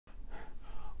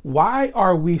Why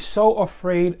are we so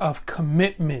afraid of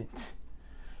commitment?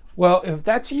 Well, if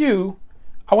that's you,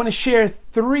 I want to share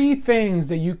 3 things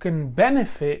that you can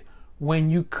benefit when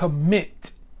you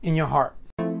commit in your heart.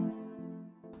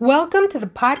 Welcome to the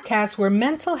podcast where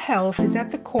mental health is at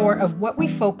the core of what we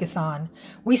focus on.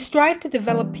 We strive to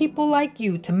develop people like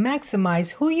you to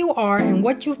maximize who you are and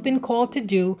what you've been called to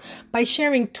do by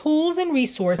sharing tools and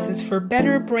resources for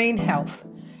better brain health.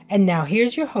 And now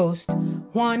here's your host,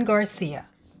 Juan Garcia.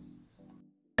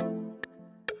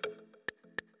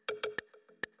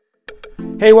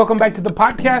 Hey, welcome back to the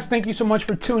podcast. Thank you so much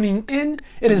for tuning in.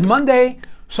 It is Monday,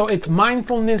 so it's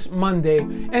Mindfulness Monday.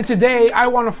 And today I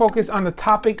want to focus on the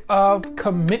topic of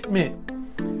commitment.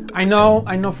 I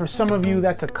know for some of you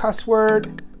that's a cuss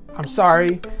word. I'm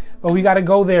sorry, but we got to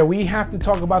go there. We have to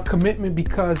talk about commitment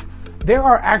because there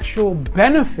are actual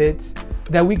benefits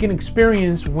that we can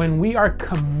experience when we are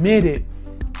committed,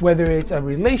 whether it's a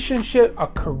relationship, a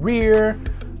career,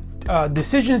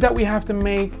 decisions that we have to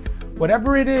make.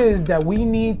 Whatever it is that we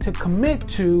need to commit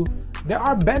to, there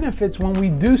are benefits when we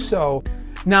do so.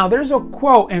 Now, there's a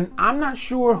quote, and I'm not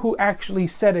sure who actually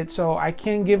said it, so I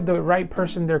can't give the right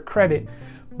person their credit.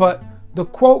 But the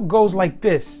quote goes like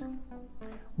this: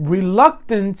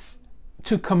 reluctance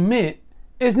to commit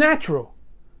is natural.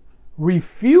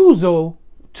 Refusal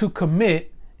to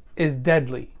commit is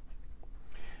deadly.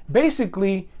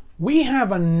 Basically, we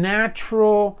have a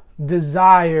natural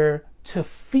desire to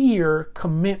fear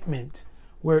commitment.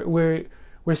 We're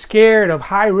scared of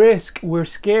high risk. We're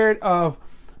scared of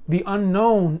the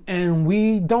unknown, and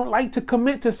we don't like to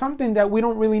commit to something that we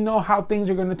don't really know how things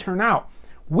are going to turn out.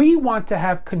 We want to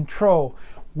have control.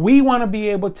 We want to be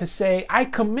able to say, I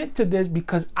commit to this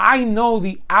because I know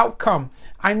the outcome.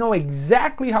 I know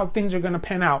exactly how things are going to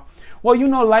pan out. Well,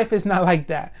 life is not like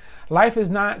that. Life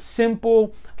is not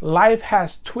simple. Life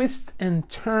has twists and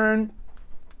turns.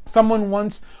 Someone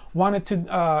once wanted to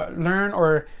learn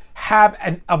or have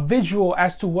a visual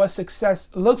as to what success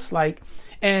looks like.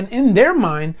 And in their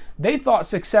mind, they thought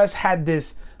success had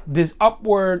this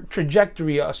upward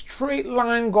trajectory, a straight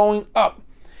line going up.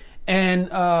 And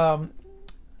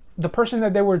the person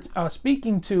that they were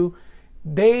speaking to,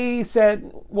 they said,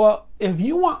 well, if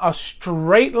you want a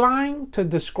straight line to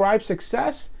describe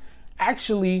success,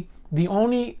 actually, the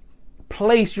only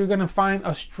place you're going to find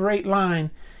a straight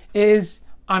line is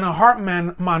on a heart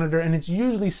monitor, and it's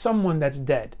usually someone that's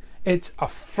dead. It's a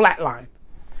flat line.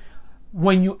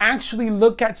 When you actually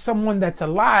look at someone that's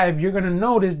alive, you're going to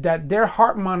notice that their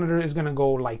heart monitor is going to go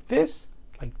like this,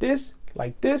 like this,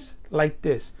 like this, like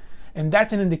this. And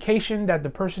that's an indication that the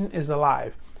person is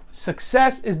alive.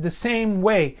 Success is the same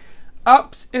way.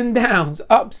 Ups and downs,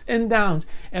 ups and downs.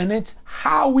 And it's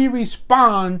how we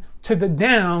respond to the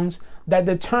downs that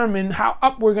determine how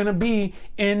up we're going to be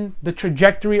in the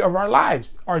trajectory of our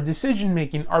lives, our decision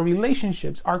making, our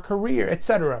relationships, our career,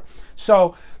 etc.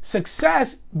 So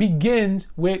success begins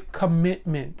with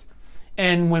commitment.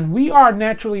 And when we are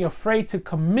naturally afraid to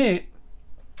commit,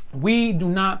 we do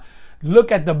not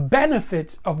look at the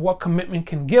benefits of what commitment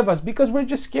can give us because we're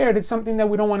just scared. It's something that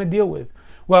we don't want to deal with.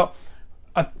 Well,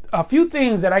 a few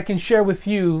things that I can share with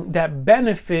you that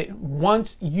benefit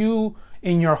once you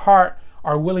in your heart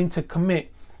are willing to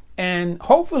commit. And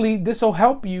hopefully this will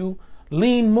help you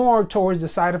lean more towards the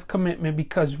side of commitment,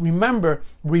 because remember,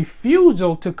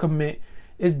 refusal to commit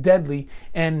is deadly,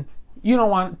 and you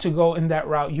don't want to go in that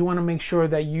route. You want to make sure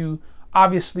that you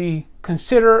obviously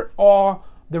consider all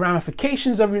the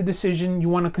ramifications of your decision. You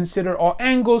want to consider all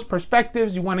angles,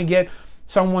 perspectives. You want to get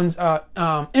someone's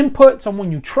input,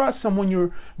 someone you trust, someone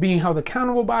you're being held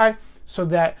accountable by, so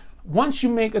that once you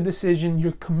make a decision,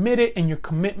 you're committed and your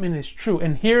commitment is true.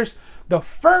 And here's the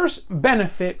first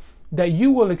benefit that you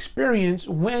will experience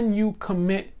when you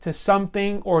commit to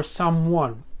something or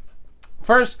someone.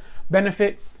 First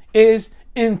benefit is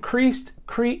increased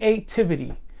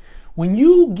creativity. When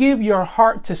you give your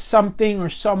heart to something or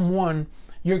someone,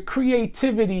 your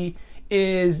creativity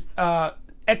is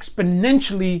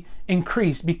exponentially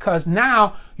increased, because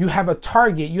now you have a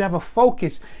target, you have a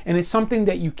focus, and it's something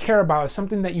that you care about, it's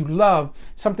something that you love,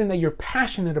 something that you're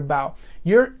passionate about.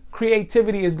 Your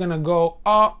creativity is going to go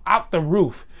all out the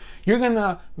roof. You're going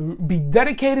to be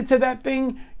dedicated to that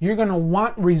thing. You're going to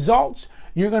want results.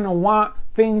 You're going to want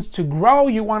things to grow.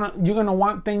 You're going to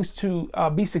want things to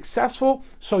be successful.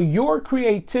 So your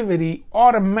creativity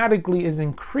automatically is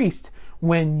increased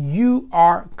when you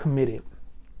are committed.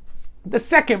 The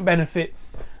second benefit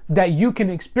that you can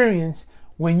experience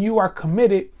when you are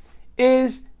committed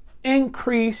is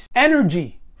increased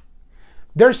energy.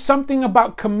 There's something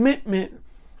about commitment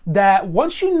that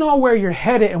once you know where you're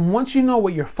headed and once you know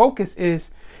what your focus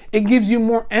is, It gives you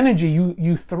more energy.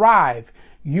 You thrive.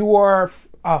 You are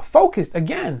focused.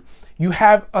 Again, you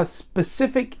have a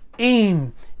specific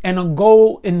aim and a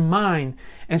goal in mind.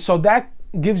 And so that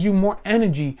gives you more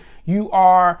energy. You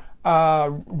are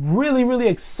really, really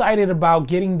excited about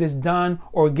getting this done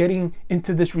or getting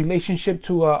into this relationship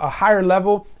to a higher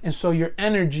level. And so your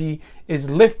energy is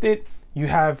lifted. You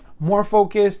have more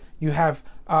focus. You have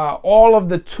all of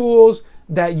the tools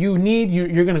that you need.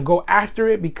 You're going to go after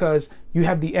it because you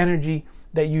have the energy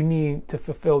that you need to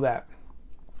fulfill that.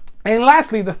 And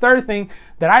lastly, the third thing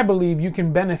that I believe you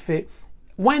can benefit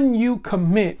when you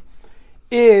commit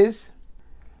is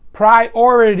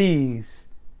priorities.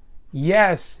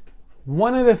 Yes,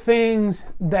 one of the things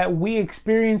that we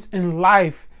experience in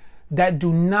life that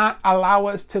do not allow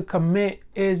us to commit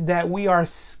is that we are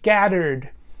scattered.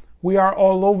 We are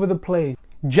all over the place.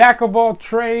 Jack of all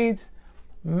trades,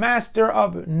 master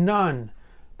of none.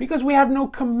 Because we have no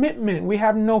commitment, we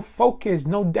have no focus,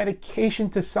 no dedication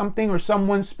to something or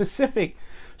someone specific.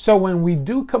 So when we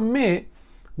do commit,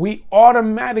 we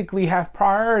automatically have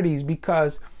priorities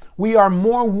because we are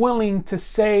more willing to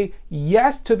say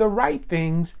yes to the right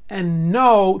things and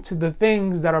no to the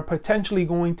things that are potentially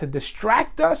going to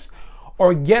distract us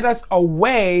or get us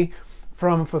away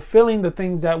from fulfilling the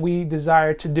things that we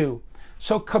desire to do.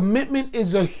 So commitment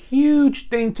is a huge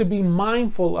thing to be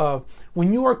mindful of.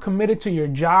 When you are committed to your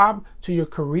job, to your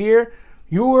career,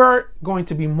 you are going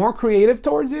to be more creative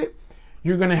towards it.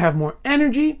 You're going to have more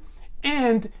energy,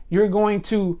 and you're going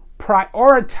to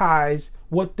prioritize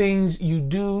what things you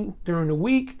do during the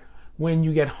week. When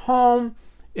you get home,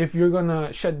 if you're going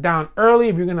to shut down early,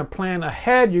 if you're going to plan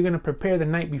ahead, you're going to prepare the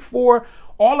night before.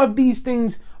 All of these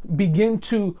things begin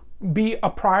to be a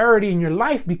priority in your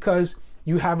life because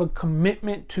you have a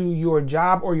commitment to your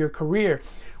job or your career.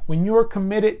 When you're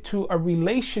committed to a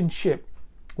relationship,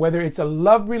 whether it's a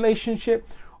love relationship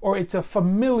or it's a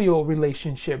familial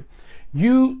relationship,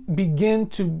 you begin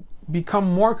to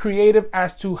become more creative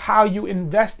as to how you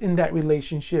invest in that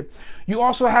relationship. You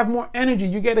also have more energy.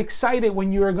 You get excited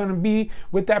when you are going to be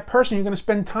with that person. You're going to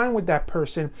spend time with that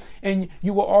person, and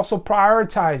you will also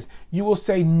prioritize. You will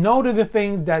say no to the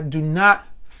things that do not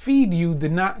feed you, do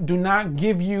not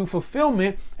give you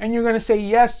fulfillment, and you're going to say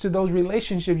yes to those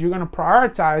relationships. You're going to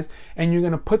prioritize, and you're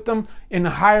going to put them in a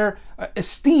higher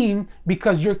esteem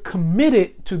because you're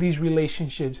committed to these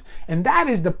relationships. And that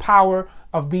is the power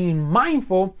of being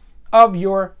mindful of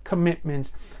your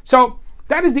commitments. So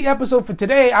that is the episode for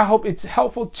today. I hope it's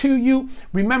helpful to you.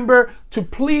 Remember to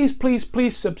please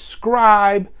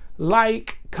subscribe,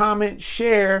 like, comment,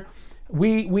 share.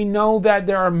 We know that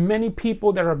there are many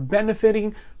people that are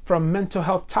benefiting from mental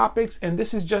health topics, and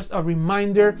this is just a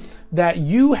reminder that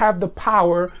you have the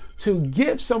power to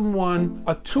give someone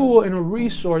a tool and a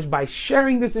resource by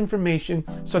sharing this information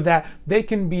so that they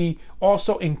can be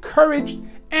also encouraged,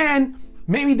 and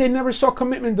maybe they never saw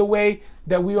commitment the way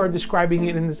that we are describing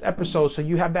it in this episode. So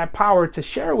you have that power to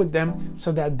share with them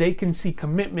so that they can see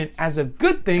commitment as a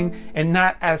good thing and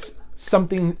not as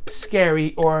something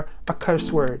scary or a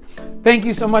curse word. Thank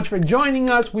you so much for joining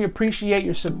us. We appreciate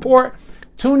your support.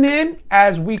 Tune in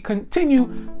as we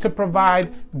continue to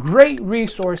provide great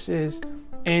resources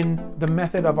in the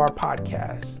method of our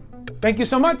podcast. Thank you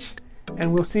so much,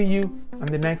 and we'll see you on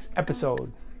the next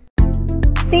episode.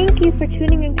 Thank you for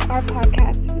tuning into our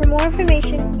podcast. For more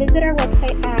information, visit our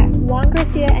website at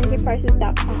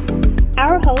juangarciaenterprises.com.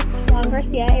 Our host, Juan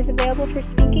Garcia, is available for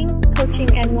speaking,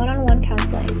 coaching, and one-on-one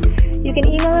counseling. You can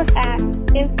email us at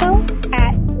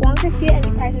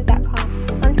info@juangarciaenterprises.com.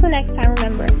 Until next time,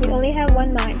 remember, we only have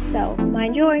one mind, so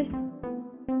mind yours.